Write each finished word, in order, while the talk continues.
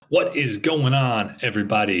What is going on,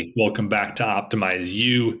 everybody? Welcome back to Optimize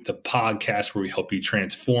You, the podcast where we help you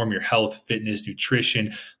transform your health, fitness,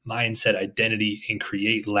 nutrition, mindset, identity, and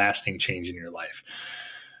create lasting change in your life.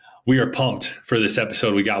 We are pumped for this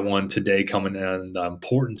episode. We got one today coming on the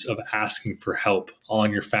importance of asking for help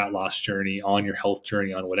on your fat loss journey, on your health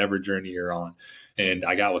journey, on whatever journey you're on. And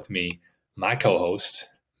I got with me my co-host,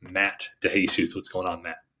 Matt DeJesus. What's going on,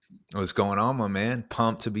 Matt? What's going on, my man?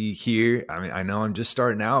 Pumped to be here. I mean, I know I'm just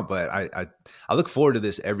starting out, but I look forward to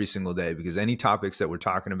this every single day because any topics that we're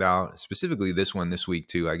talking about, specifically this one this week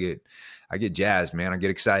too, I get jazzed, man. I get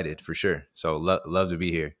excited for sure. So love to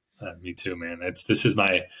be here. Me too, man. This is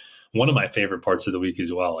one of my favorite parts of the week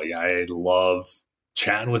as well. Like, I love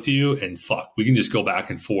chatting with you, and we can just go back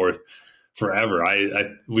and forth forever.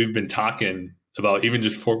 We've been talking about, even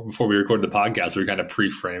just before we recorded the podcast, we were kind of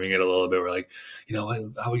pre-framing it a little bit. We're like, how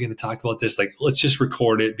are we going to talk about this? Like, let's just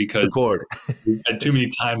record it because we've had too many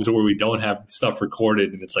times where we don't have stuff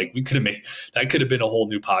recorded. And it's like, that could have been a whole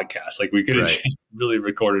new podcast. Like, we could have just really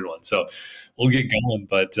recorded one. So we'll get going.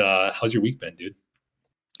 But how's your week been, dude?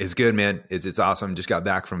 It's good, man. It's awesome. Just got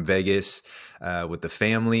back from Vegas with the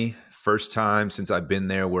family. First time since I've been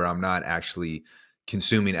there where I'm not actually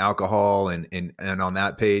consuming alcohol, and on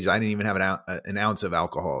that page, I didn't even have an ounce of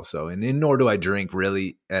alcohol. So, and nor do I drink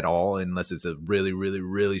really at all, unless it's a really, really,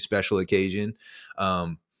 really special occasion.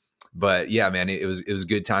 But yeah, man, it was a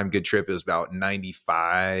good time, good trip. It was about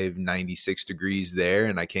 95, 96 degrees there.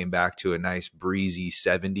 And I came back to a nice breezy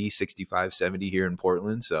 65, 70 here in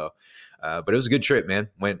Portland. So, but it was a good trip, man.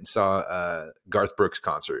 Went and saw Garth Brooks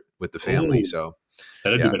concert with the family. Ooh, so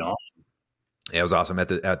that'd have been awesome. Yeah, it was awesome at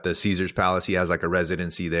the Caesars Palace. He has like a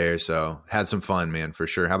residency there. So had some fun, man, for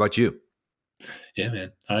sure. How about you? Yeah,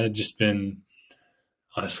 man.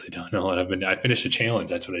 Honestly don't know what I finished a challenge.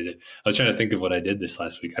 That's what I did. I was trying to think of what I did this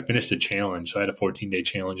last week. I finished a challenge. So I had a 14-day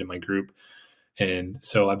challenge in my group. And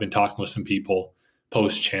so I've been talking with some people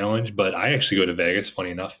post challenge, but I actually go to Vegas,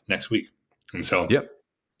 funny enough, next week. And so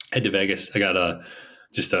head to Vegas. I got a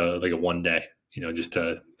 1 day, just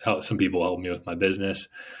to help some people help me with my business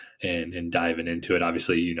and diving into it.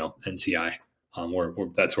 Obviously, NCI,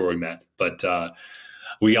 that's where we met, but,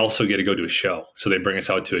 we also get to go to a show. So they bring us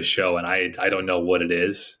out to a show, and I don't know what it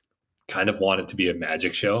is. Kind of want it to be a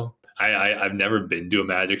magic show. I've never been to a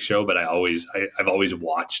magic show, but I've always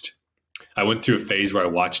watched. I went through a phase where I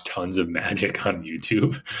watched tons of magic on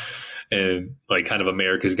YouTube and like kind of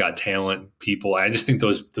America's Got Talent people. I just think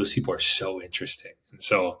those people are so interesting. And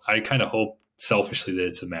so I kind of hope selfishly that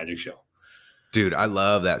it's a magic show. Dude, I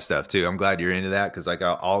love that stuff too. I'm glad you're into that because like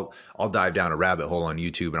I'll dive down a rabbit hole on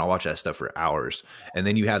YouTube and I'll watch that stuff for hours. And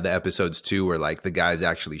then you have the episodes too where like the guys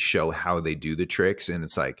actually show how they do the tricks, and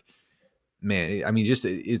it's like, man, I mean, just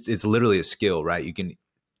it's literally a skill, right?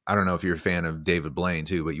 I don't know if you're a fan of David Blaine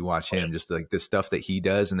too, but you watch him, just like the stuff that he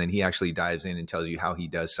does, and then he actually dives in and tells you how he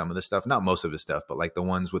does some of the stuff. Not most of his stuff, but like the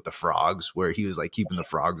ones with the frogs where he was like keeping the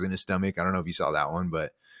frogs in his stomach. I don't know if you saw that one,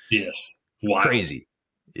 but yes, wow, crazy,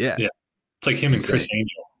 yeah. It's like him and Chris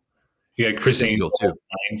Angel. You got Chris Angel too,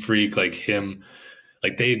 Mind Freak, like him.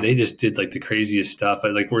 Like they just did like the craziest stuff.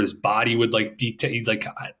 Like where his body would like detail, like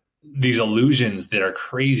these illusions that are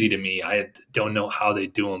crazy to me. I don't know how they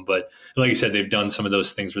do them, but like you said, they've done some of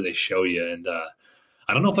those things where they show you. And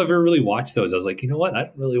I don't know if I've ever really watched those. I was like, you know what? I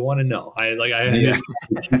don't really want to know. I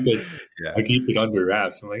keep it under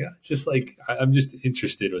wraps. I'm like, I'm just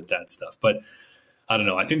interested with that stuff, but. I don't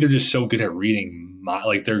know. I think they're just so good at reading,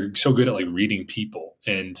 they're so good at like reading people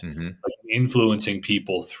and like influencing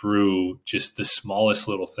people through just the smallest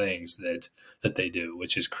little things that they do,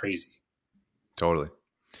 which is crazy. Totally.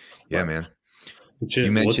 Yeah, man.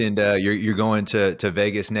 You mentioned you're going to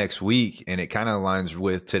Vegas next week, and it kind of aligns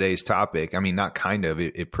with today's topic. I mean, not kind of,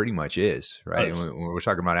 it pretty much is, right? When we're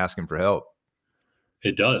talking about asking for help.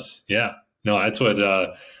 It does. Yeah. No, that's what,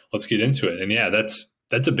 let's get into it. And yeah, that's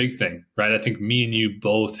a big thing, right? I think me and you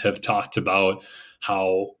both have talked about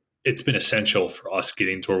how it's been essential for us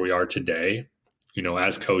getting to where we are today,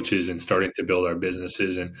 as coaches and starting to build our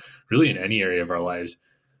businesses and really in any area of our lives,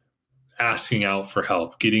 asking out for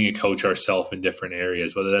help, getting a coach ourselves in different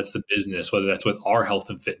areas, whether that's the business, whether that's with our health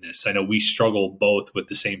and fitness. I know we struggle both with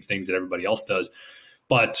the same things that everybody else does,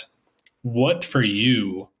 but what for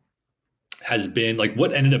you has been like,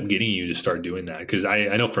 what ended up getting you to start doing that? Because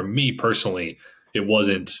I know for me personally, it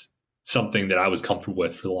wasn't something that I was comfortable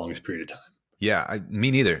with for the longest period of time. Yeah,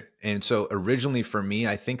 me neither. And so originally for me,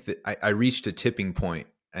 I think that I reached a tipping point,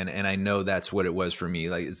 and I know that's what it was for me.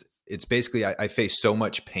 Like it's basically, I faced so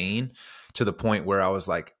much pain to the point where I was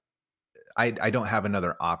like, I don't have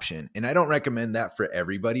another option. And I don't recommend that for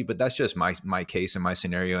everybody, but that's just my case and my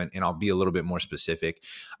scenario. And I'll be a little bit more specific.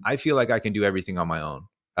 I feel like I can do everything on my own.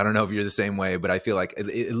 I don't know if you're the same way, but I feel like at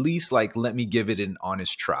least like let me give it an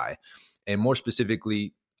honest try. And more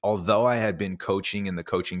specifically, although I had been coaching in the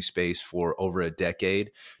coaching space for over a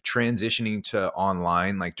decade, transitioning to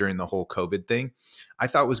online, like during the whole COVID thing, I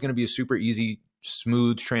thought was going to be a super easy,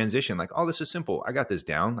 smooth transition. Like, oh, this is simple. I got this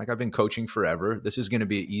down. Like, I've been coaching forever. This is going to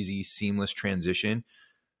be an easy, seamless transition,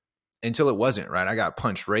 until it wasn't, right? I got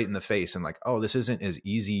punched right in the face and like, oh, this isn't as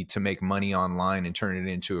easy to make money online and turn it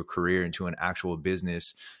into a career, into an actual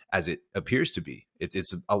business as it appears to be.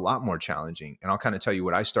 It's a lot more challenging. And I'll kind of tell you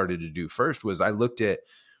what I started to do first was I looked at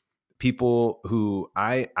people who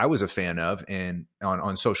I was a fan of and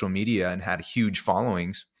on social media and had huge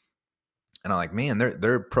followings. And I'm like, man,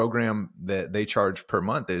 their program that they charge per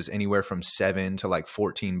month is anywhere from $7 to like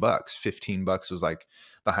 $14. $15 was like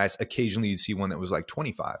the highest. Occasionally you'd see one that was like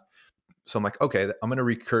 25. So I'm like, okay, I'm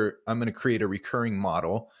going to create a recurring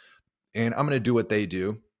model and I'm going to do what they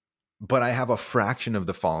do, but I have a fraction of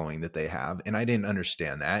the following that they have. And I didn't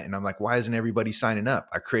understand that. And I'm like, why isn't everybody signing up?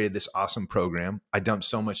 I created this awesome program. I dumped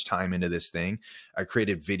so much time into this thing. I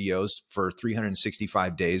created videos for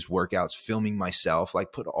 365 days, workouts, filming myself,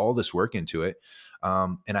 like put all this work into it.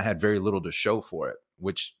 And I had very little to show for it,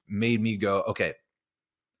 which made me go, okay,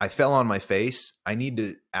 I fell on my face. I need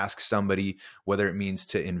to ask somebody whether it means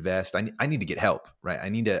to invest. I need to get help, right? I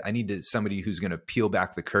need somebody who's going to peel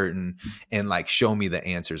back the curtain and like show me the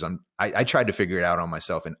answers. I tried to figure it out on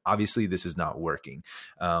myself, and obviously this is not working.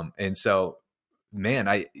 And so, man,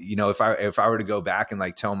 if I were to go back and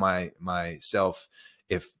like tell myself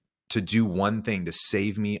if to do one thing to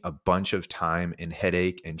save me a bunch of time and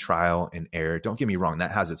headache and trial and error, don't get me wrong, that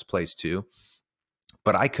has its place too.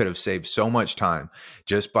 But I could have saved so much time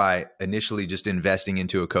just by initially just investing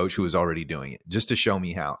into a coach who was already doing it, just to show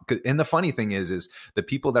me how. And the funny thing is the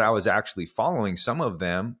people that I was actually following, some of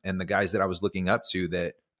them and the guys that I was looking up to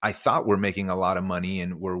that I thought were making a lot of money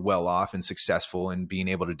and were well off and successful and being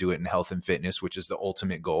able to do it in health and fitness, which is the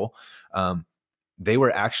ultimate goal. Some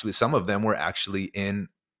of them were actually in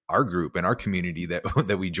our group and our community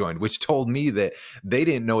that we joined, which told me that they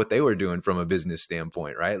didn't know what they were doing from a business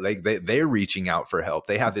standpoint, right? Like they're reaching out for help.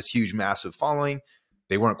 They have this huge, massive following.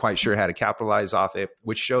 They weren't quite sure how to capitalize off it,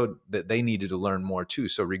 which showed that they needed to learn more too.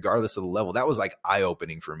 So regardless of the level, that was like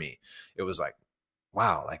eye-opening for me. It was like,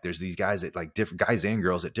 wow, like there's these guys at like different guys and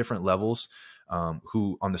girls at different levels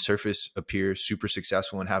who on the surface appear super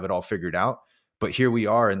successful and have it all figured out. But here we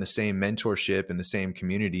are in the same mentorship, in the same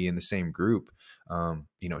community, in the same group,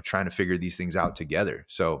 trying to figure these things out together.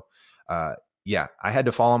 So, yeah, I had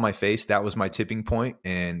to fall on my face. That was my tipping point,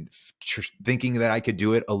 and thinking that I could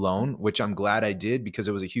do it alone, which I'm glad I did because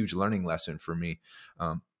it was a huge learning lesson for me.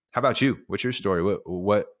 How about you? What's your story?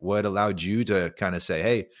 What allowed you to kind of say,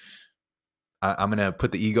 hey, I'm going to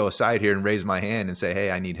put the ego aside here and raise my hand and say, hey,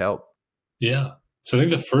 I need help? Yeah. So I think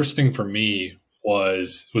the first thing for me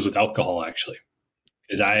was with alcohol, actually.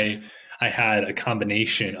 Is I had a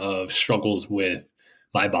combination of struggles with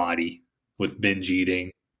my body, with binge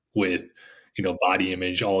eating, with body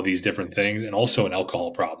image, all of these different things, and also an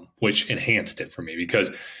alcohol problem, which enhanced it for me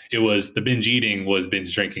because it was the binge eating was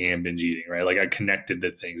binge drinking and binge eating, right? Like I connected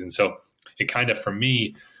the things, and so it kind of for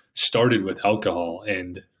me started with alcohol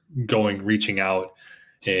and reaching out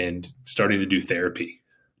and starting to do therapy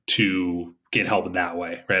to get help that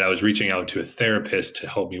way, right? I was reaching out to a therapist to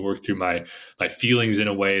help me work through my feelings in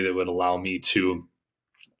a way that would allow me to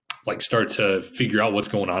like start to figure out what's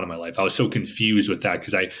going on in my life. I was so confused with that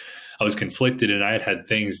because I was conflicted, and I had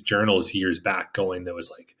things, journals years back going that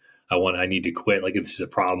was like, I need to quit. Like if this is a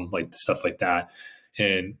problem, like stuff like that.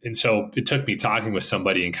 And so it took me talking with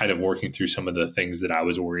somebody and kind of working through some of the things that I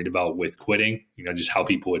was worried about with quitting, just how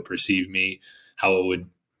people would perceive me, how it would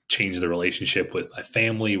change the relationship with my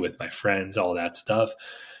family, with my friends, all that stuff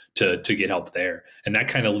to get help there. And that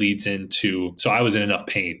kind of leads into, so I was in enough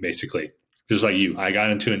pain, basically, just like you. I got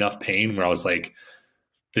into enough pain where I was like,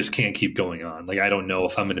 this can't keep going on. Like, I don't know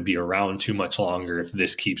if I'm going to be around too much longer if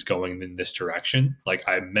this keeps going in this direction. Like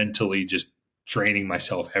I'm mentally just draining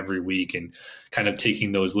myself every week and kind of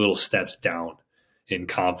taking those little steps down in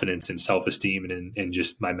confidence and self-esteem and in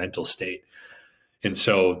just my mental state. And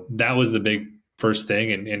so that was the big first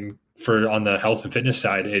thing. And for on the health and fitness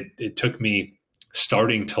side, it took me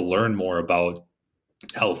starting to learn more about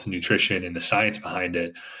health and nutrition and the science behind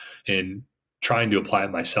it and trying to apply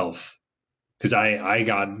it myself. Because I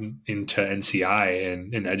got into NCI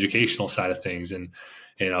and the educational side of things. And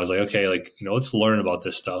And I was like, okay, like, let's learn about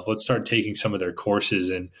this stuff. Let's start taking some of their courses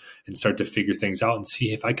and start to figure things out and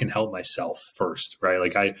see if I can help myself first, right?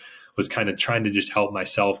 Like I was kind of trying to just help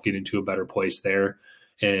myself get into a better place there.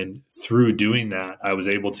 And through doing that, I was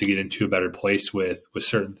able to get into a better place with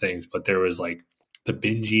certain things. But there was like the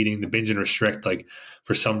binge eating, the binge and restrict, like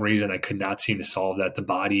for some reason I could not seem to solve that, the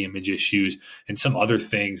body image issues and some other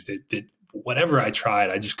things that whatever I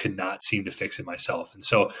tried, I just could not seem to fix it myself. And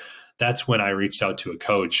so that's when I reached out to a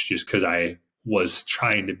coach, just because I was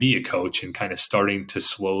trying to be a coach and kind of starting to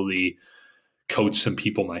slowly coach some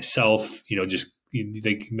people myself. Just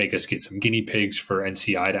they can make us get some guinea pigs for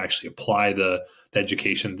NCI to actually apply the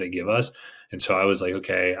education that they give us. And so I was like,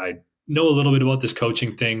 okay, I know a little bit about this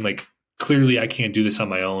coaching thing. Like clearly I can't do this on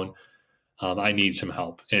my own. I need some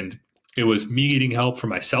help. And it was me getting help for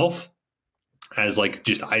myself as like,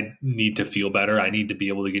 just, I need to feel better. I need to be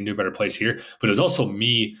able to get into a better place here. But it was also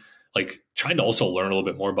me like trying to also learn a little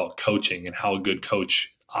bit more about coaching and how a good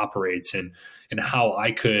coach operates and how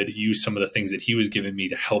I could use some of the things that he was giving me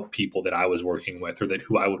to help people that I was working with or that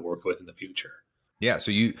who I would work with in the future. Yeah.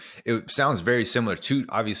 So it sounds very similar to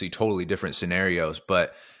obviously totally different scenarios,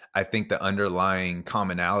 but I think the underlying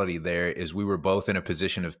commonality there is we were both in a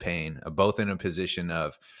position of pain, both in a position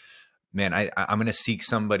of, man, I'm going to seek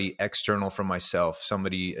somebody external from myself,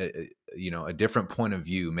 somebody, a different point of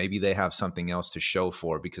view. Maybe they have something else to show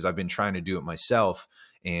for, because I've been trying to do it myself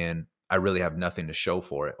and I really have nothing to show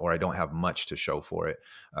for it, or I don't have much to show for it.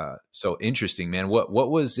 So interesting, man. What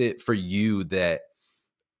was it for you that,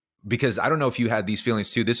 because I don't know if you had these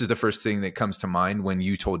feelings too. This is the first thing that comes to mind when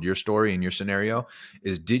you told your story and your scenario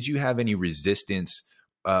is, did you have any resistance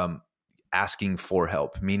asking for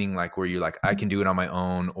help? Meaning like, where you're like, I can do it on my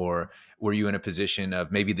own, or were you in a position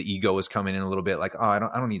of maybe the ego is coming in a little bit like, oh, I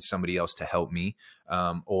don't need somebody else to help me.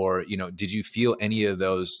 Or, did you feel any of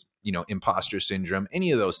those, imposter syndrome,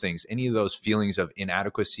 any of those things, any of those feelings of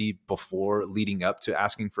inadequacy before leading up to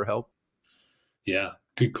asking for help? Yeah,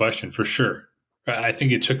 good question for sure. I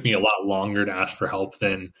think it took me a lot longer to ask for help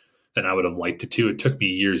than I would have liked it to. It took me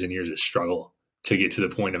years and years of struggle to get to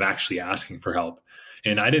the point of actually asking for help.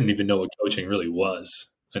 And I didn't even know what coaching really was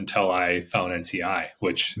until I found NCI,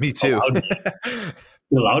 which me too.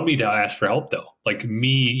 allowed me to ask for help though. Like me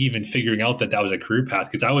even figuring out that was a career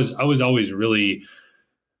path. Cause I was always really,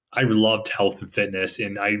 I loved health and fitness,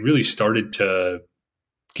 and I really started to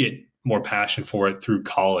get more passion for it through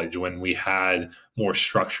college when we had more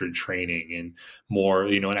structured training and more,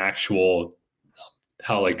 an actual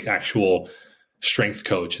strength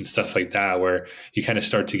coach and stuff like that, where you kind of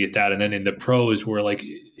start to get that. And then in the pros, where like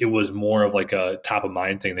it was more of like a top of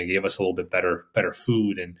mind thing. They gave us a little bit better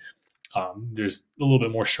food, and there's a little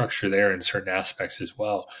bit more structure there in certain aspects as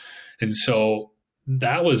well. And so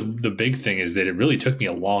that was the big thing, is that it really took me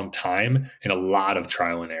a long time and a lot of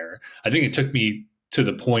trial and error. I think it took me to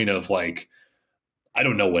the point of like, I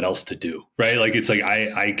don't know what else to do, right? Like, it's like,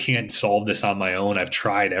 I can't solve this on my own. I've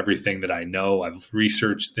tried everything that I know. I've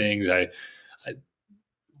researched things. I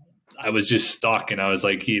was just stuck, and I was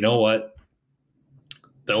like, you know what?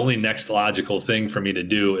 The only next logical thing for me to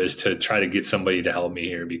do is to try to get somebody to help me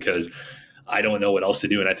here, because I don't know what else to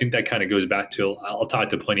do. And I think that kind of goes back to, I'll talk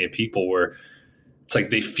to plenty of people where it's like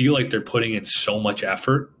they feel like they're putting in so much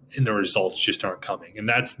effort and the results just aren't coming. And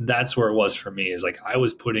that's where it was for me, is like I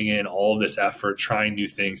was putting in all of this effort, trying new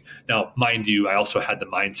things. Now, mind you, I also had the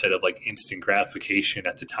mindset of like instant gratification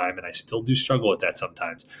at the time, and I still do struggle with that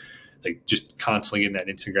sometimes, like just constantly getting that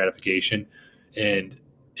instant gratification. And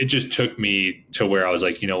it just took me to where I was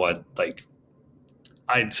like, you know what, like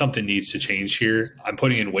something needs to change here. I'm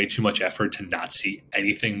putting in way too much effort to not see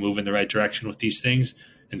anything move in the right direction with these things.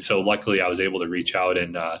 And so luckily I was able to reach out,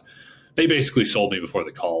 and they basically sold me before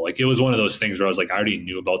the call. Like it was one of those things where I was like, I already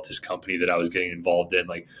knew about this company that I was getting involved in.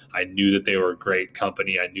 Like I knew that they were a great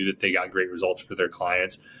company. I knew that they got great results for their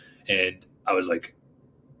clients. And I was like,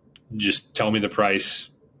 just tell me the price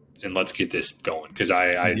and let's get this going. Cause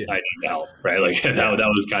I need help, right? Like that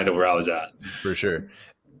was kind of where I was at. For sure.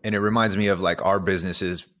 And it reminds me of like our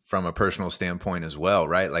businesses from a personal standpoint as well,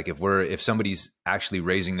 right? Like if somebody's actually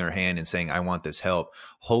raising their hand and saying, I want this help,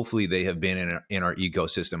 hopefully they have been in our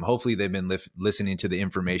ecosystem. Hopefully they've been listening to the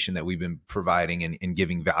information that we've been providing and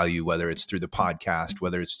giving value, whether it's through the podcast,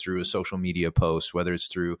 whether it's through a social media post, whether it's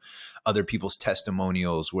through other people's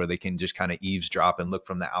testimonials, where they can just kind of eavesdrop and look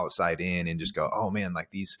from the outside in and just go, oh man,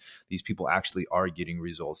 like these people actually are getting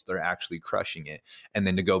results. They're actually crushing it. And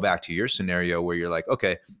then to go back to your scenario where you're like,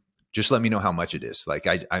 okay, just let me know how much it is. Like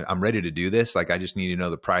I'm ready to do this. Like I just need to know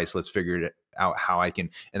the price. Let's figure it out how I can.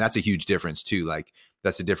 And that's a huge difference too. Like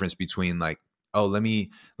that's the difference between like, oh, let me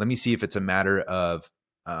see if it's a matter of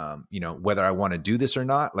whether I want to do this or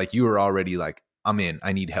not, like you were already like, I'm in,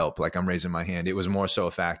 I need help. Like I'm raising my hand. It was more so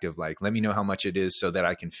a fact of like, let me know how much it is so that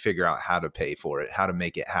I can figure out how to pay for it, how to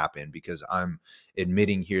make it happen, because I'm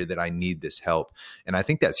admitting here that I need this help. And I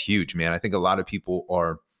think that's huge, man. I think a lot of people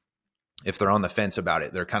are, if they're on the fence about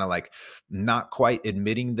it, they're kind of like not quite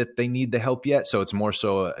admitting that they need the help yet. So it's more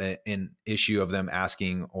so an issue of them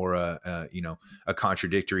asking, or a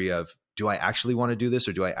contradictory of, do I actually want to do this,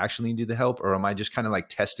 or do I actually need the help? Or am I just kind of like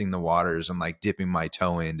testing the waters and like dipping my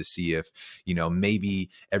toe in to see if,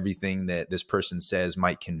 maybe everything that this person says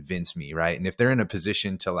might convince me. Right. And if they're in a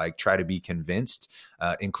position to like try to be convinced,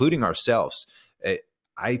 including ourselves,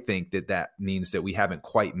 I think that means that we haven't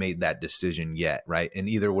quite made that decision yet. Right. And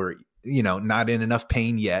either we're, not in enough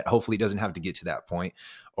pain yet, hopefully it doesn't have to get to that point,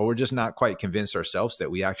 or we're just not quite convinced ourselves that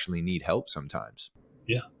we actually need help sometimes.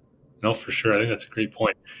 Yeah, no, for sure. I think that's a great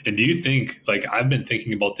point. And do you think, like, I've been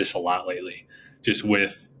thinking about this a lot lately, just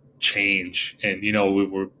with change, and,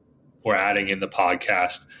 we're adding in the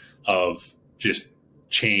podcast of just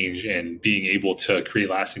change and being able to create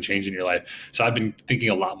lasting change in your life. So I've been thinking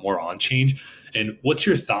a lot more on change. And what's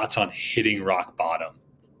your thoughts on hitting rock bottom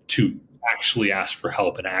to actually ask for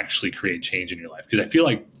help and actually create change in your life? Because I feel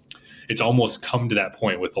like it's almost come to that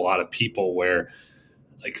point with a lot of people where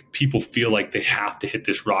like people feel like they have to hit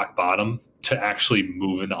this rock bottom to actually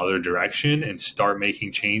move in the other direction and start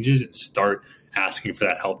making changes and start asking for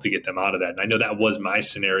that help to get them out of that. And I know that was my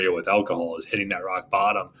scenario with alcohol, is hitting that rock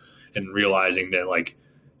bottom and realizing that, like,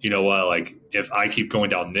 you know what, like if I keep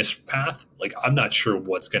going down this path, like I'm not sure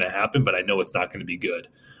what's going to happen, but I know it's not going to be good.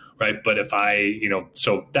 Right. But if I,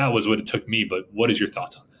 so that was what it took me. But what is your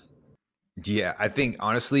thoughts on that? Yeah, I think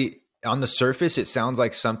honestly, on the surface, it sounds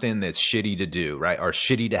like something that's shitty to do, right? Or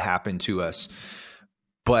shitty to happen to us.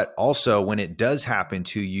 But also when it does happen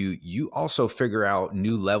to you, you also figure out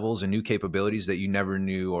new levels and new capabilities that you never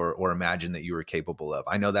knew or imagined that you were capable of.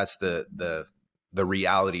 I know that's the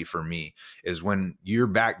reality for me, is when your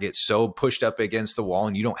back gets so pushed up against the wall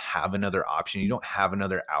and you don't have another option, you don't have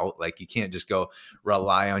another out. Like you can't just go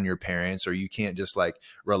rely on your parents, or you can't just like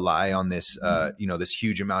rely on this, this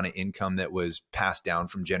huge amount of income that was passed down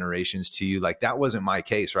from generations to you. Like that wasn't my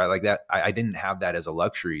case, right? Like that, I didn't have that as a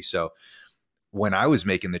luxury. So when I was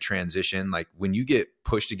making the transition, like when you get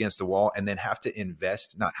pushed against the wall and then have to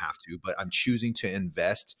invest, not have to, but I'm choosing to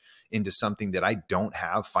invest into something that I don't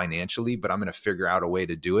have financially, but I'm going to figure out a way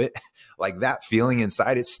to do it. Like that feeling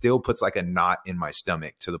inside, it still puts like a knot in my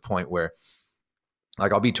stomach, to the point where,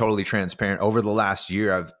 like, I'll be totally transparent. Over the last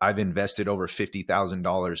year, I've invested over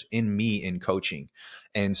 $50,000 in me in coaching.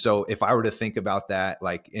 And so if I were to think about that,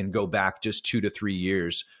 like, and go back just 2 to 3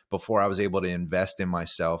 years before I was able to invest in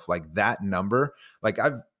myself, like that number, like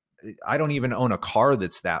I don't even own a car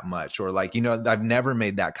that's that much, or like, I've never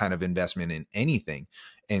made that kind of investment in anything.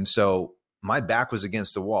 And so my back was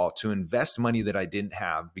against the wall to invest money that I didn't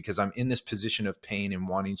have, because I'm in this position of pain and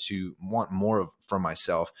want more for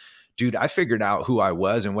myself. Dude, I figured out who I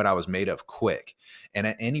was and what I was made of quick.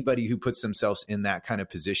 And anybody who puts themselves in that kind of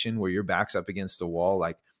position where your back's up against the wall,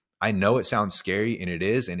 like, I know it sounds scary, and it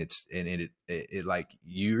is. And it like,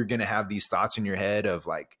 you're going to have these thoughts in your head of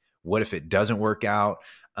like, what if it doesn't work out?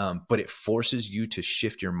 But it forces you to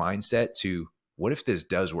shift your mindset to, what if this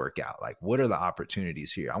does work out? Like, what are the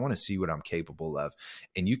opportunities here? I want to see what I'm capable of.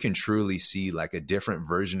 And you can truly see like a different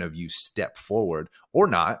version of you step forward, or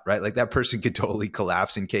not, right? Like that person could totally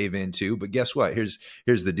collapse and cave in too. But guess what? Here's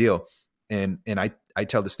the deal. And I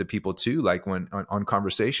tell this to people too, like when on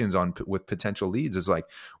conversations with potential leads, is like,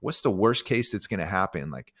 what's the worst case that's going to happen?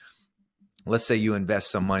 Like, let's say you invest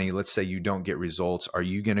some money. Let's say you don't get results. Are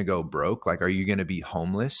you going to go broke? Like, are you going to be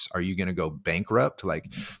homeless? Are you going to go bankrupt?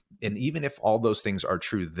 Like, and even if all those things are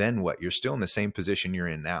true, then what? You're still in the same position you're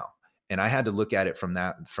in now. And I had to look at it from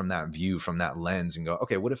that view, from that lens, and go,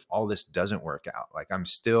 okay, what if all this doesn't work out? Like, I'm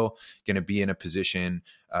still going to be in a position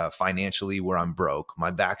financially where I'm broke.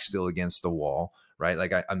 My back's still against the wall, right?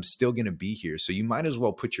 Like I'm still going to be here. So you might as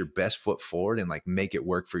well put your best foot forward and like make it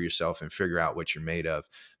work for yourself and figure out what you're made of,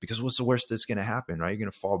 because what's the worst that's going to happen, right? You're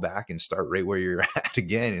going to fall back and start right where you're at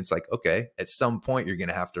again. It's like, okay, at some point you're going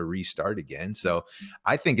to have to restart again. So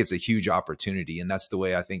I think it's a huge opportunity. And that's the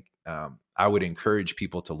way I think I would encourage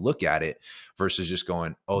people to look at it, versus just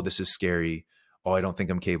going, oh, this is scary. Oh, I don't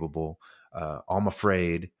think I'm capable. I'm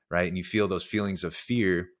afraid, right? And you feel those feelings of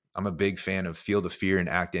fear. I'm a big fan of feel the fear and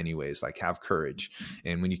act anyways, like have courage.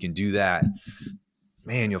 And when you can do that,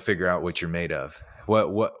 man, you'll figure out what you're made of. What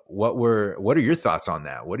are your thoughts on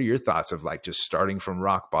that? What are your thoughts of like just starting from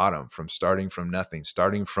rock bottom, from starting from nothing,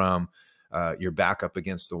 starting from your back up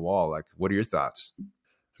against the wall? Like, what are your thoughts? I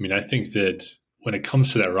mean, I think that when it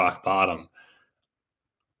comes to that rock bottom,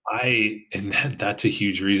 And that's a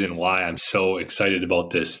huge reason why I'm so excited about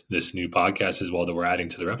this new podcast as well that we're adding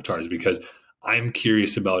to the repertoire, is because I'm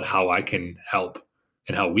curious about how I can help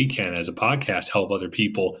and how we can, as a podcast, help other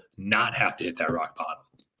people not have to hit that rock bottom,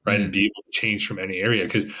 right? And Mm, be able to change from any area.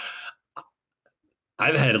 Because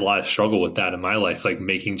I've had a lot of struggle with that in my life, like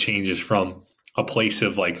making changes from a place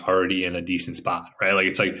of like already in a decent spot, right? Like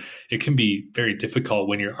it's like it can be very difficult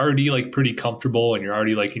when you're already like pretty comfortable and you're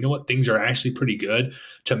already like, you know what, things are actually pretty good,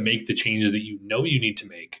 to make the changes that you know you need to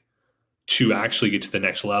make to actually get to the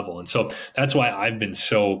next level. And so that's why I've been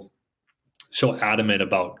so adamant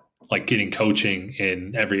about like getting coaching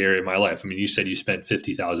in every area of my life. I mean, you said you spent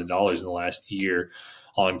 $50,000 in the last year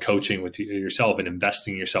on coaching with yourself and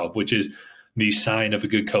investing in yourself, which is the sign of a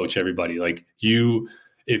good coach. Everybody, like you,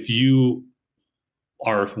 if you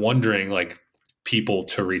are wondering like people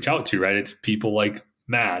to reach out to, right? It's people like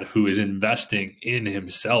Matt, who is investing in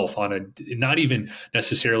himself on a, not even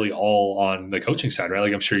necessarily all on the coaching side, right?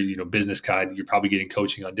 Like I'm sure, you know, business guide, you're probably getting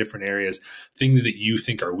coaching on different areas, things that you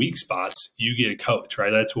think are weak spots, you get a coach,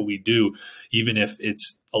 right? That's what we do, even if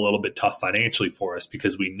it's a little bit tough financially for us,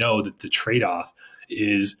 because we know that the trade-off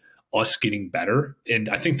is us getting better. And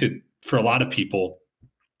I think that for a lot of people,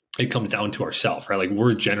 it comes down to ourself, right? Like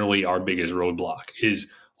we're generally our biggest roadblock is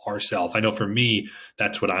ourself. I know for me,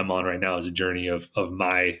 that's what I'm on right now, is a journey of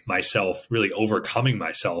myself, really overcoming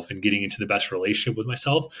myself and getting into the best relationship with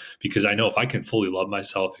myself. Because I know if I can fully love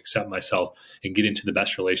myself, accept myself, and get into the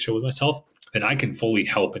best relationship with myself, then I can fully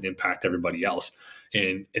help and impact everybody else.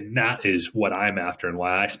 And that is what I'm after, and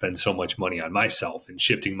why I spend so much money on myself and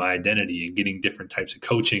shifting my identity and getting different types of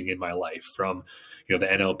coaching in my life, from you know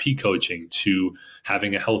the NLP coaching to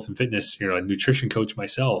having a health and fitness, you know, a nutrition coach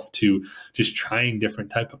myself, to just trying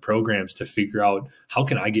different type of programs to figure out how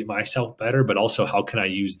can I get myself better, but also how can I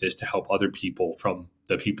use this to help other people, from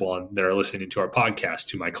the people that are listening to our podcast,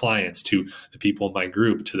 to my clients, to the people in my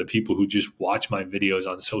group, to the people who just watch my videos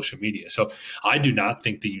on social media. So I do not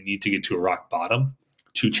think that you need to get to a rock bottom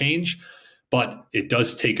to change, but it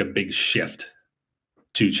does take a big shift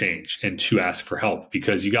to change and to ask for help,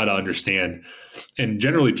 because you got to understand, and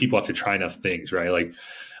generally people have to try enough things, right? Like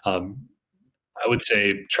um, I would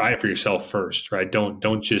say try it for yourself first, right?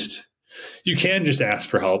 Don't just, you can just ask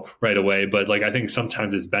for help right away, but like I think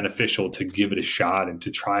sometimes it's beneficial to give it a shot and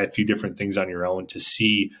to try a few different things on your own, to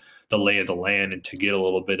see the lay of the land and to get a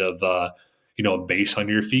little bit of you know, a base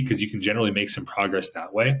under your feet, because you can generally make some progress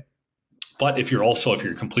that way. But if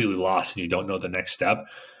you're completely lost and you don't know the next step,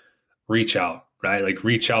 reach out, right? Like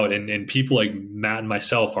reach out, and people like Matt and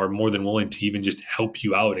myself are more than willing to even just help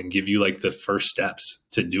you out and give you like the first steps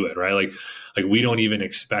to do it, right? Like we don't even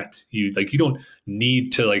expect you, like you don't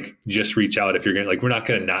need to like just reach out. If you're gonna, like, we're not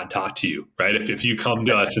gonna not talk to you, right? If you come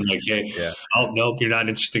to us and like, hey, yeah. oh nope, you're not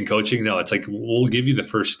interested in coaching, no, it's like we'll give you the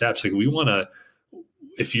first steps. Like we want to,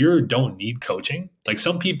 if you don't need coaching, like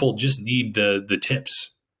some people just need the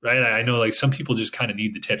tips, right? I know like some people just kind of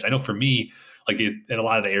need the tips. I know for me, like in a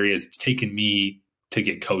lot of the areas, it's taken me to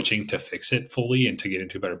get coaching to fix it fully and to get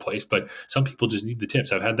into a better place. But some people just need the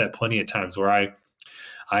tips. I've had that plenty of times where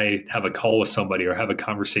I have a call with somebody or have a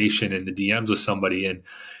conversation in the DMs with somebody,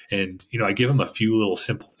 and you know, I give them a few little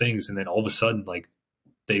simple things, and then all of a sudden, like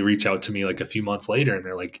they reach out to me like a few months later and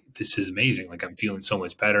they're like, this is amazing. Like I'm feeling so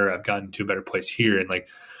much better. I've gotten to a better place here. And like,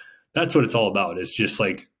 that's what it's all about. It's just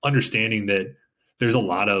like understanding that there's a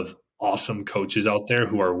lot of awesome coaches out there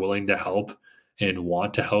who are willing to help and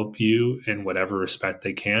want to help you in whatever respect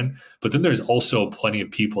they can. But then there's also plenty of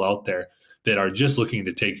people out there that are just looking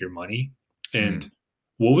to take your money. And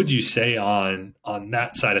what would you say on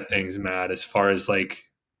that side of things, Matt, as far as like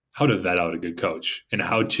how to vet out a good coach and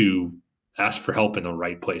how to ask for help in the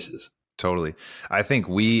right places? Totally. I think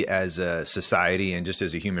we as a society and just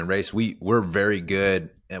as a human race, we're very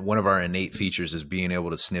good. And one of our innate features is being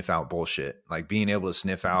able to sniff out bullshit, like being able to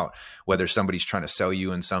sniff out whether somebody's trying to sell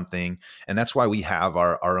you in something. And that's why we have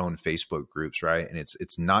our own Facebook groups, right? And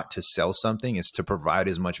it's not to sell something, it's to provide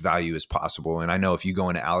as much value as possible. And I know if you go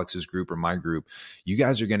into Alex's group or my group, you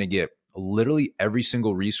guys are going to get literally every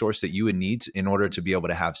single resource that you would need in order to be able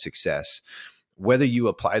to have success. Whether you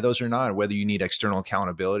apply those or not, or whether you need external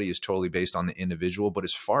accountability is totally based on the individual. But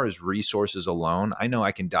as far as resources alone, I know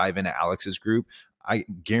I can dive into Alex's group. I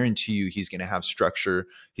guarantee you he's going to have structure.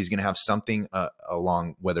 He's going to have something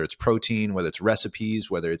along, whether it's protein, whether it's recipes,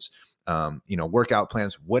 whether it's, workout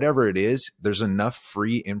plans, whatever it is, there's enough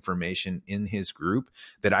free information in his group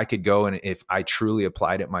that I could go. And if I truly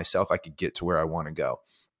applied it myself, I could get to where I want to go.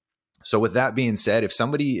 So with that being said,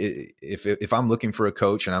 if I'm looking for a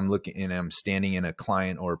coach and I'm standing in a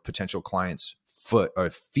client or potential client's foot or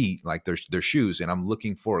feet, like their shoes, and I'm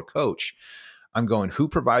looking for a coach, I'm going, who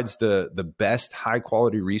provides the best high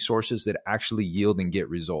quality resources that actually yield and get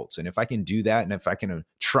results? And if I can do that, and if I can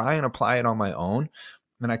try and apply it on my own,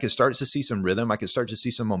 then I could start to see some rhythm. I could start to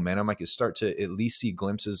see some momentum. I could start to at least see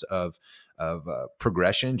glimpses of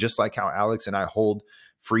progression, just like how Alex and I hold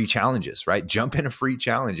free challenges, right? Jump in a free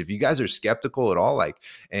challenge. If you guys are skeptical at all, like,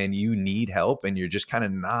 and you need help and you're just kind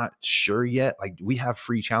of not sure yet, like, we have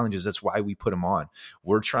free challenges. That's why we put them on.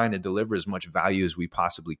 We're trying to deliver as much value as we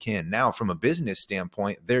possibly can. Now, from a business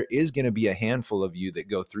standpoint, there is going to be a handful of you that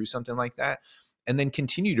go through something like that and then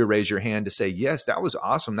continue to raise your hand to say, yes, that was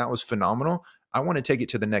awesome. That was phenomenal. I want to take it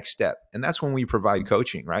to the next step. And that's when we provide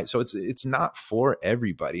coaching, right? So it's not for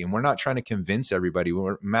everybody. And we're not trying to convince everybody.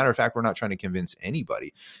 Matter of fact, we're not trying to convince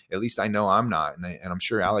anybody. At least I know I'm not. And I'm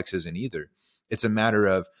sure Alex isn't either. It's a matter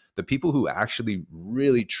of the people who actually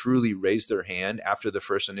really, truly raise their hand after the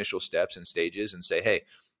first initial steps and stages and say, hey,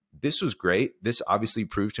 this was great. This obviously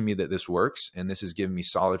proved to me that this works. And this has given me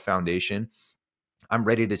solid foundation. I'm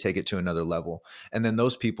ready to take it to another level. And then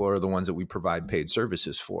those people are the ones that we provide paid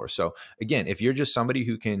services for. So again, if you're just somebody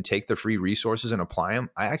who can take the free resources and apply them,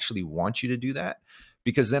 I actually want you to do that,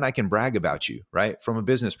 because then I can brag about you, right? From a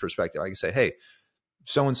business perspective, I can say, hey,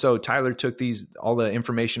 so-and-so, Tyler took all the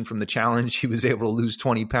information from the challenge. He was able to lose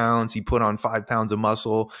 20 pounds. He put on 5 pounds of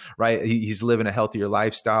muscle, right? He's living a healthier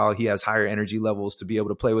lifestyle. He has higher energy levels to be able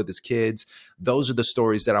to play with his kids. Those are the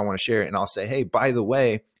stories that I want to share. And I'll say, hey, by the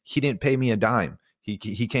way, he didn't pay me a dime. He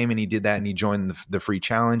came and he did that, and he joined the free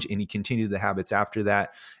challenge, and he continued the habits after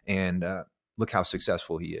that. And look how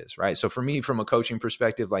successful he is, right? So for me, from a coaching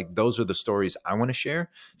perspective, like, those are the stories I want to share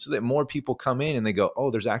so that more people come in and they go,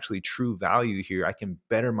 oh, there's actually true value here. I can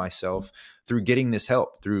better myself through getting this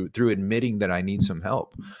help, through admitting that I need some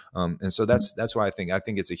help. And so that's why I think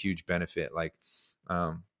it's a huge benefit. Like,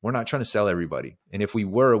 we're not trying to sell everybody. And if we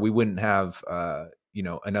were, we wouldn't have,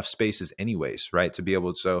 enough spaces anyways, right? To be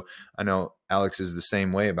able to, so I know Alex is the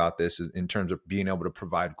same way about this in terms of being able to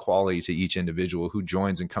provide quality to each individual who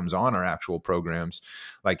joins and comes on our actual programs.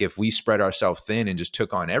 Like, if we spread ourselves thin and just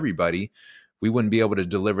took on everybody, we wouldn't be able to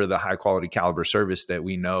deliver the high quality caliber service that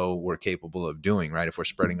we know we're capable of doing, right? If we're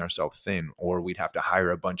spreading ourselves thin, or we'd have to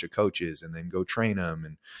hire a bunch of coaches and then go train them.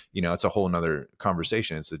 And, it's a whole nother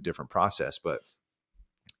conversation. It's a different process, but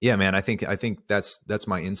yeah, man, I think that's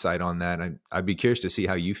my insight on that. I'd be curious to see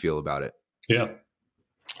how you feel about it. Yeah.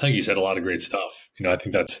 I think you said a lot of great stuff. I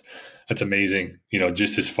think that's amazing.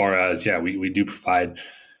 Just as far as, yeah, we do provide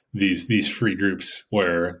these free groups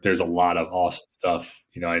where there's a lot of awesome stuff.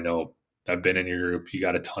 I know I've been in your group. You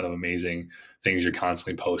got a ton of amazing things you're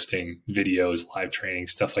constantly posting, videos, live training,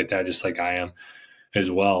 stuff like that, just like I am as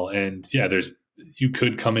well. And yeah, you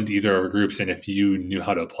could come into either of our groups, and if you knew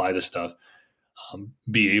how to apply this stuff,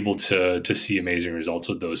 be able to see amazing results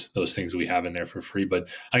with those things we have in there for free. But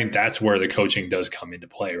I think that's where the coaching does come into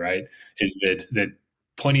play, right? Is that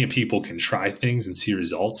plenty of people can try things and see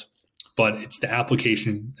results, but it's the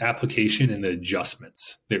application and the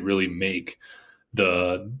adjustments that really make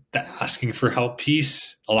the asking for help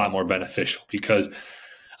piece a lot more beneficial. Because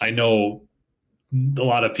I know a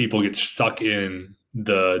lot of people get stuck in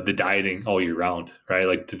the dieting all year round, right?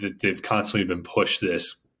 Like, they've constantly been pushed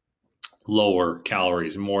this lower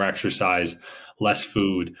calories, more exercise, less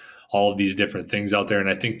food, all of these different things out there. And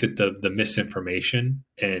I think that the misinformation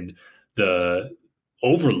and the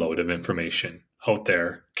overload of information out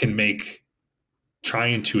there can make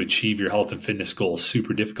trying to achieve your health and fitness goals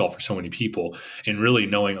super difficult for so many people, and really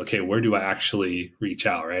knowing, okay, where do I actually reach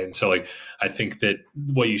out, right? And so, like, I think that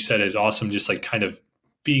what you said is awesome, just like kind of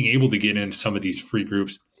being able to get into some of these free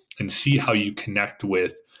groups and see how you connect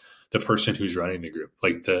with the person who's running the group,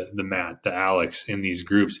 like the Matt, the Alex in these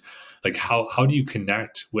groups. Like, how do you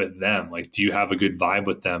connect with them? Like, do you have a good vibe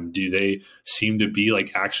with them? Do they seem to be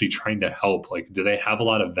like actually trying to help? Like, do they have a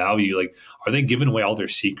lot of value? Like, are they giving away all their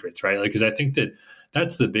secrets, right? Like, because I think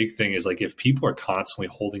that's the big thing is, like, if people are constantly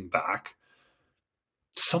holding back,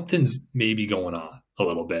 something's maybe going on a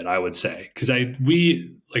little bit, I would say. Because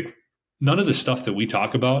none of the stuff that we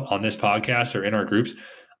talk about on this podcast or in our groups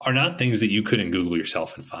are not things that you couldn't Google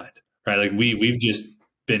yourself and find, right? Like, we've just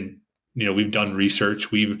been, we've done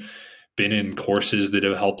research. We've been in courses that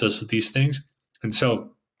have helped us with these things. And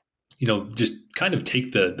so, just kind of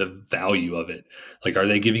take the value of it. Like, are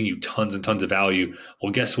they giving you tons and tons of value?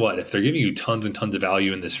 Well, guess what? If they're giving you tons and tons of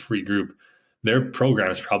value in this free group, their program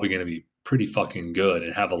is probably going to be pretty fucking good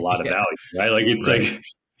and have a lot of value, right? Like, it's right. Like,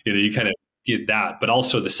 you kind of get that, but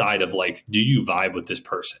also the side of, like, do you vibe with this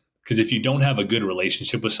person? Because if you don't have a good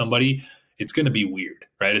relationship with somebody, it's going to be weird,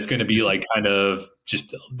 right? It's going to be like kind of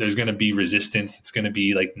just, there's going to be resistance. It's going to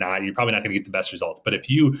be like you're probably not going to get the best results. But if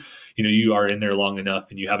you are in there long enough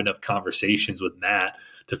and you have enough conversations with Matt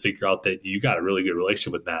to figure out that you got a really good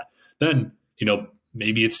relationship with Matt, then,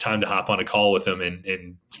 maybe it's time to hop on a call with him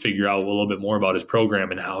and figure out a little bit more about his program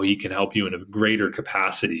and how he can help you in a greater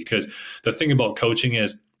capacity. Because the thing about coaching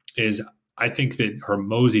is I think that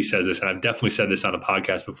Hormozi says this, and I've definitely said this on a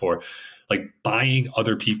podcast before, like buying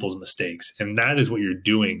other people's mistakes. And that is what you're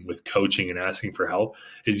doing with coaching and asking for help,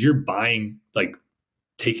 is you're buying, like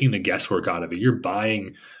taking the guesswork out of it. You're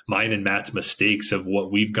buying mine and Matt's mistakes of what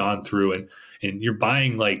we've gone through, and you're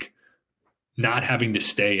buying like not having to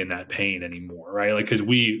stay in that pain anymore, right? Like, cause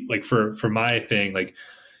we, like for my thing, like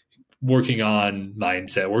working on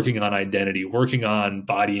mindset, working on identity, working on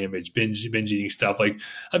body image, binge eating stuff. Like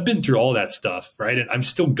I've been through all that stuff, right? And I'm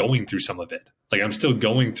still going through some of it. Like I'm still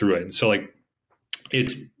going through it. And so like,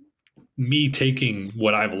 it's me taking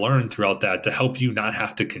what I've learned throughout that to help you not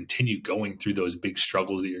have to continue going through those big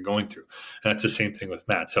struggles that you're going through. And that's the same thing with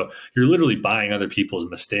Matt. So you're literally buying other people's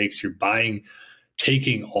mistakes. You're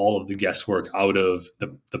taking all of the guesswork out of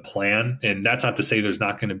the plan. And that's not to say there's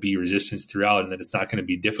not going to be resistance throughout and that it's not going to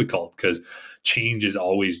be difficult, because change is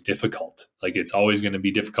always difficult. Like it's always going to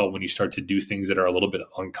be difficult when you start to do things that are a little bit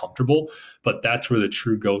uncomfortable. But that's where the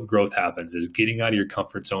true growth happens, is getting out of your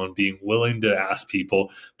comfort zone, being willing to ask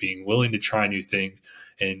people, being willing to try new things,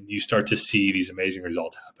 and you start to see these amazing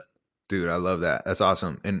results happen. Dude, I love that. That's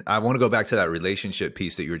awesome. And I want to go back to that relationship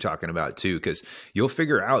piece that you were talking about too, because you'll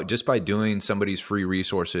figure out just by doing somebody's free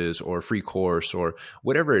resources or free course or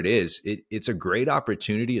whatever it is, it's a great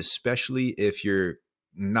opportunity, especially if you're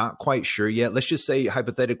not quite sure yet. Let's just say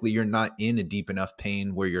hypothetically, you're not in a deep enough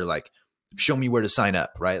pain where you're like, show me where to sign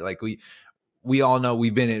up, right? Like we all know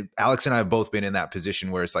Alex and I have both been in that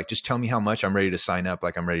position where it's like, just tell me how much, I'm ready to sign up.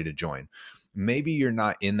 Like I'm ready to join. Maybe you're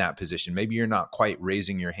not in that position. Maybe you're not quite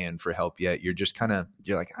raising your hand for help yet. You're just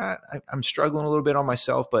you're like, I'm struggling a little bit on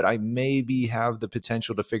myself, but I maybe have the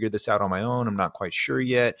potential to figure this out on my own. I'm not quite sure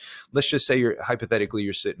yet. Let's just say hypothetically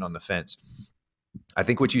you're sitting on the fence. I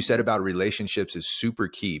think what you said about relationships is super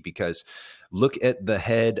key, because look at the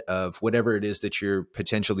head of whatever it is that you're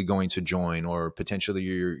potentially going to join or potentially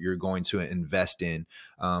you're going to invest in,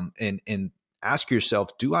 and ask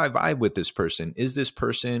yourself, do I vibe with this person? Is this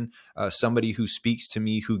person somebody who speaks to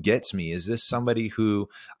me, who gets me? Is this somebody who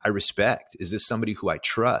I respect? Is this somebody who I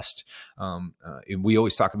trust? We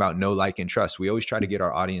always talk about know, like, and trust. We always try to get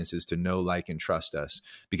our audiences to know, like, and trust us,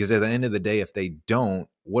 because at the end of the day, if they don't,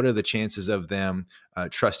 what are the chances of them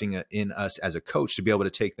trusting in us as a coach to be able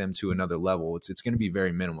to take them to another level? It's going to be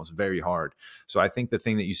very minimal. It's very hard. So I think the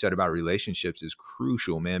thing that you said about relationships is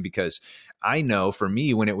crucial, man, because I know for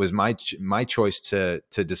me, when it was my choice to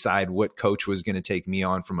decide what coach was going to take me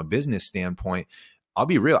on from a business standpoint, I'll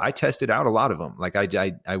be real, I tested out a lot of them. Like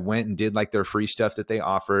I went and did like their free stuff that they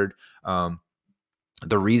offered.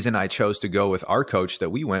 The reason I chose to go with our coach that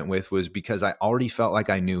we went with was because I already felt like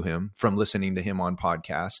I knew him from listening to him on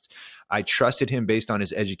podcasts. I trusted him based on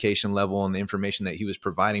his education level and the information that he was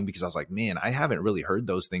providing, because I was like, man, I haven't really heard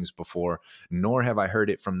those things before, nor have I heard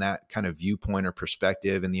it from that kind of viewpoint or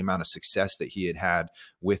perspective, and the amount of success that he had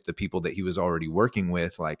with the people that he was already working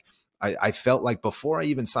with. Like, I felt like before I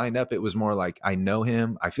even signed up, it was more like, I know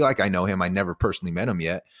him. I feel like I know him. I never personally met him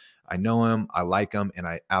yet. I know him, I like him, and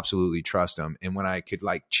I absolutely trust him. And when I could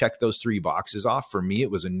like check those 3 boxes off, for me, it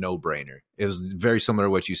was a no-brainer. It was very similar to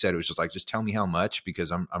what you said. It was just like, just tell me how much,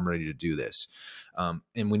 because I'm ready to do this.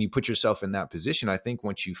 And when you put yourself in that position, I think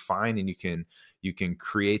once you find and you can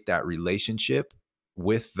create that relationship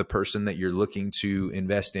with the person that you're looking to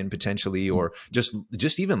invest in potentially, or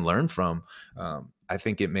just even learn from, I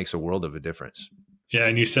think it makes a world of a difference. Yeah.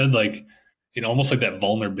 And you said like, almost like that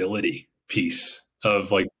vulnerability piece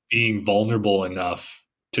of like being vulnerable enough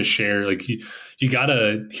to share. Like you got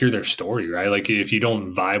to hear their story, right? Like if you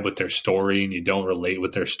don't vibe with their story and you don't relate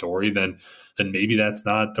with their story, then maybe that's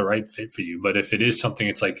not the right fit for you. But if it is something,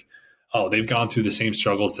 it's like, oh, they've gone through the same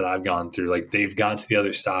struggles that I've gone through. Like they've got to the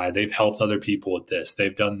other side. They've helped other people with this.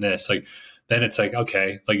 They've done this. Like, then it's like,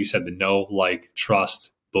 okay, like you said, the know, like,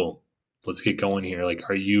 trust, boom, let's get going here. Like,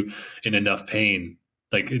 are you in enough pain?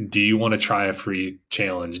 Like, do you want to try a free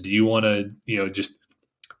challenge? Do you want to, just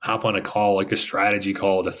hop on a call, like a strategy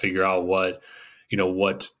call, to figure out what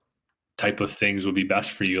type of things would be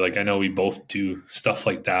best for you? Like, I know we both do stuff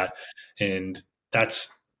like that. And that's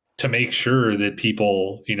to make sure that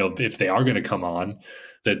people, if they are going to come on,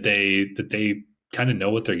 that they kind of know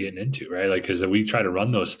what they're getting into, right? Like, because we try to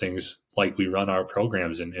run those things like we run our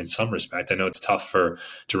programs in some respect. I know it's tough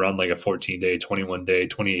to run like a 14-day, 21-day,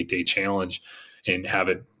 28-day challenge and have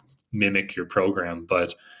it mimic your program,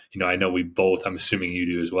 but I know we both, I'm assuming you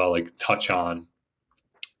do as well, like touch on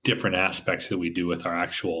different aspects that we do with our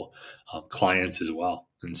actual clients as well.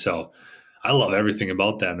 And so I love everything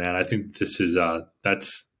about that, man. I think this is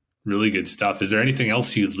that's really good stuff. Is there anything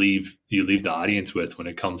else you leave the audience with when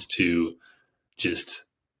it comes to just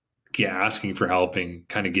asking for help and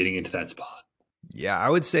kind of getting into that spot? Yeah, I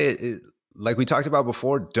would say like we talked about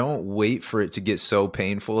before, don't wait for it to get so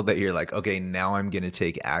painful that you're like, okay, now I'm going to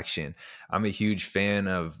take action. I'm a huge fan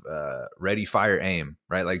of ready, fire, aim,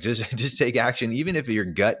 right? Like just take action. Even if your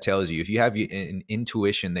gut tells you, if you have an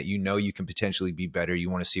intuition that you can potentially be better, you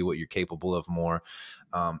want to see what you're capable of more.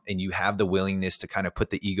 And you have the willingness to kind of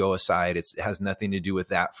put the ego aside. It has nothing to do with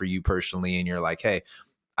that for you personally. And you're like, hey,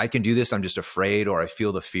 I can do this. I'm just afraid, or I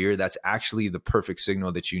feel the fear. That's actually the perfect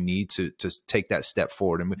signal that you need to take that step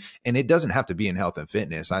forward. And it doesn't have to be in health and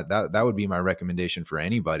fitness. That would be my recommendation for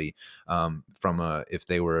anybody, if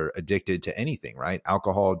they were addicted to anything, right?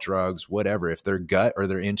 Alcohol, drugs, whatever. If their gut or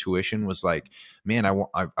their intuition was like, man,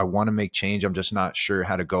 I want to make change. I'm just not sure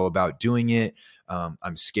how to go about doing it.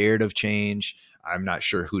 I'm scared of change. I'm not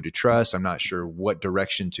sure who to trust. I'm not sure what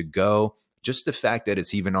direction to go. Just the fact that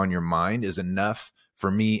it's even on your mind is enough for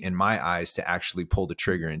me, in my eyes, to actually pull the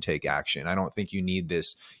trigger and take action. I don't think you need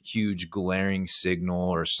this huge glaring signal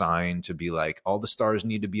or sign to be like, all the stars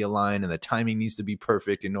need to be aligned and the timing needs to be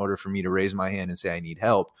perfect in order for me to raise my hand and say I need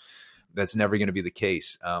help. That's never going to be the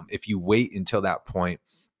case. If you wait until that point,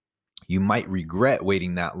 you might regret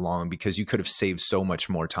waiting that long, because you could have saved so much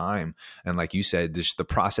more time. And like you said, the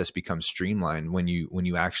process becomes streamlined when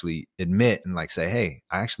you actually admit and like say, hey,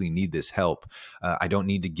 I actually need this help. I don't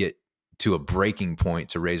need to get to a breaking point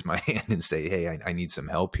to raise my hand and say, hey, I need some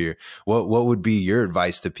help here. What would be your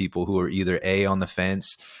advice to people who are either on the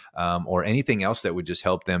fence, or anything else that would just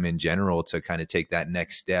help them in general to kind of take that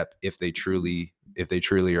next step if they truly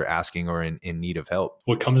are asking or in need of help?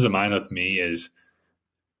 What comes to mind with me is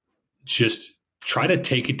just try to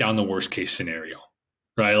take it down the worst case scenario,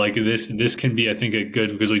 right? Like this can be, I think, a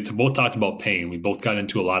good, because we both talked about pain. We both got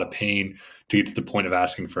into a lot of pain to get to the point of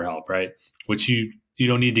asking for help, right? Which you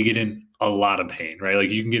don't need to get in a lot of pain, right? Like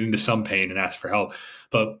you can get into some pain and ask for help.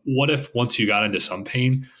 But what if once you got into some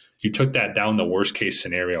pain, you took that down the worst case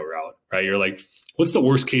scenario route, right? You're like, what's the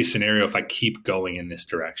worst case scenario if I keep going in this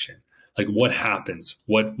direction? Like what happens?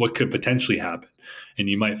 What could potentially happen? And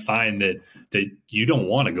you might find that you don't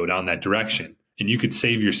want to go down that direction. And you could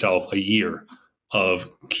save yourself a year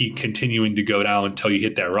of keep continuing to go down until you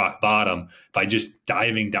hit that rock bottom by just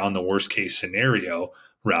diving down the worst case scenario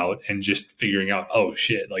route and just figuring out, oh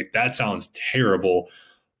shit, like that sounds terrible.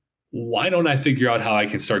 Why don't I figure out how I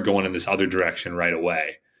can start going in this other direction right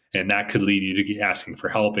away? And that could lead you to asking for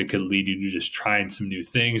help. It could lead you to just trying some new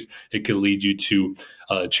things. It could lead you to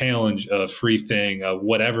a challenge, a free thing,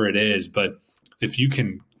 whatever it is. But if you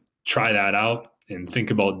can try that out and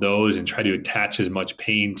think about those and try to attach as much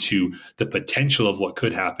pain to the potential of what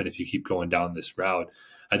could happen if you keep going down this route,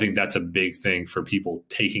 I think that's a big thing for people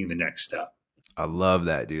taking the next step. I love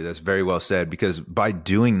that, dude. That's very well said, because by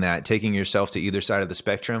doing that, taking yourself to either side of the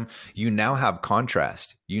spectrum, you now have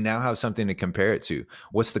contrast. You now have something to compare it to.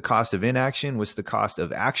 What's the cost of inaction? What's the cost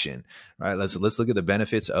of action? All right, let's look at the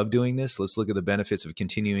benefits of doing this. Let's look at the benefits of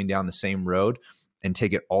continuing down the same road and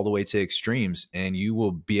take it all the way to extremes. And you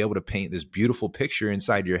will be able to paint this beautiful picture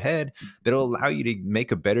inside your head that'll allow you to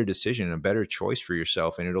make a better decision and a better choice for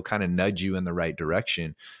yourself. And it'll kind of nudge you in the right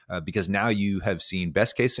direction, because now you have seen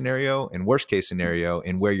best case scenario and worst case scenario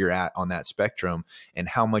and where you're at on that spectrum and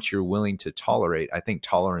how much you're willing to tolerate. I think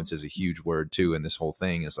tolerance is a huge word too in this whole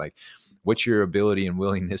thing. Is like, what's your ability and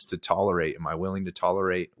willingness to tolerate? Am I willing to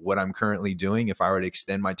tolerate what I'm currently doing? If I were to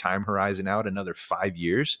extend my time horizon out another 5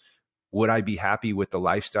 years, would I be happy with the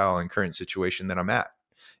lifestyle and current situation that I'm at?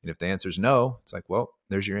 And if the answer is no, it's like, well,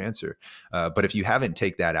 there's your answer. But if you haven't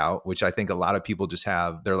take that out, which I think a lot of people just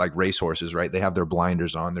have, they're like racehorses, right? They have their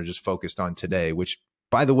blinders on. They're just focused on today, which,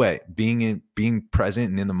 by the way, being present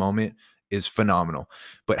and in the moment is phenomenal.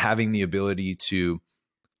 But having the ability to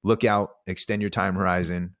look out, extend your time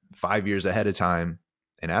horizon 5 years ahead of time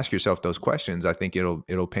and ask yourself those questions, I think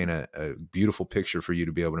it'll paint a beautiful picture for you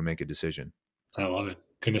to be able to make a decision. I love it.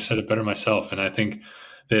 Couldn't have said it better myself. And I think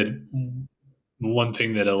that one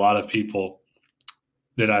thing that a lot of people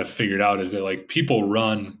that I've figured out is that like people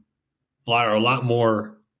run a lot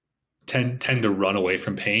more tend to run away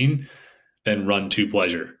from pain than run to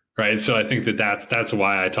pleasure. Right. So I think that's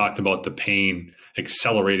why I talked about the pain,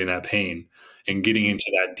 accelerating that pain and getting into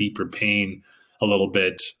that deeper pain a little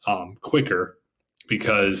bit quicker,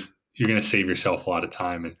 because you're going to save yourself a lot of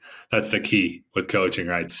time. And that's the key with coaching,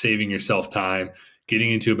 right? Saving yourself time,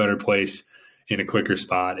 getting into a better place in a quicker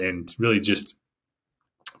spot, and really just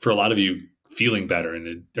for a lot of you feeling better,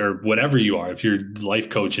 and or whatever you are, if you're life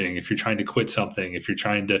coaching, if you're trying to quit something, if you're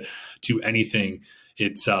trying to do anything,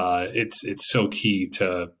 it's so key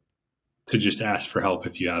to just ask for help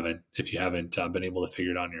if you haven't been able to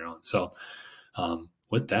figure it out on your own. So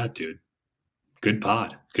with that, dude, good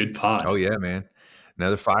pod. Oh yeah, man.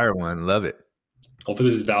 Another fire one. Love it. Hopefully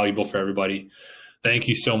this is valuable for everybody. Thank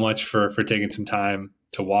you so much for taking some time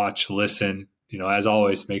to watch, listen. As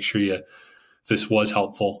always, make sure if this was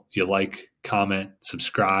helpful, you like, comment,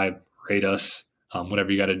 subscribe, rate us,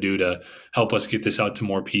 whatever you got to do to help us get this out to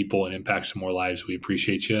more people and impact some more lives. We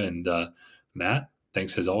appreciate you. And Matt,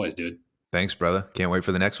 thanks as always, dude. Thanks, brother. Can't wait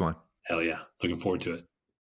for the next one. Hell yeah. Looking forward to it.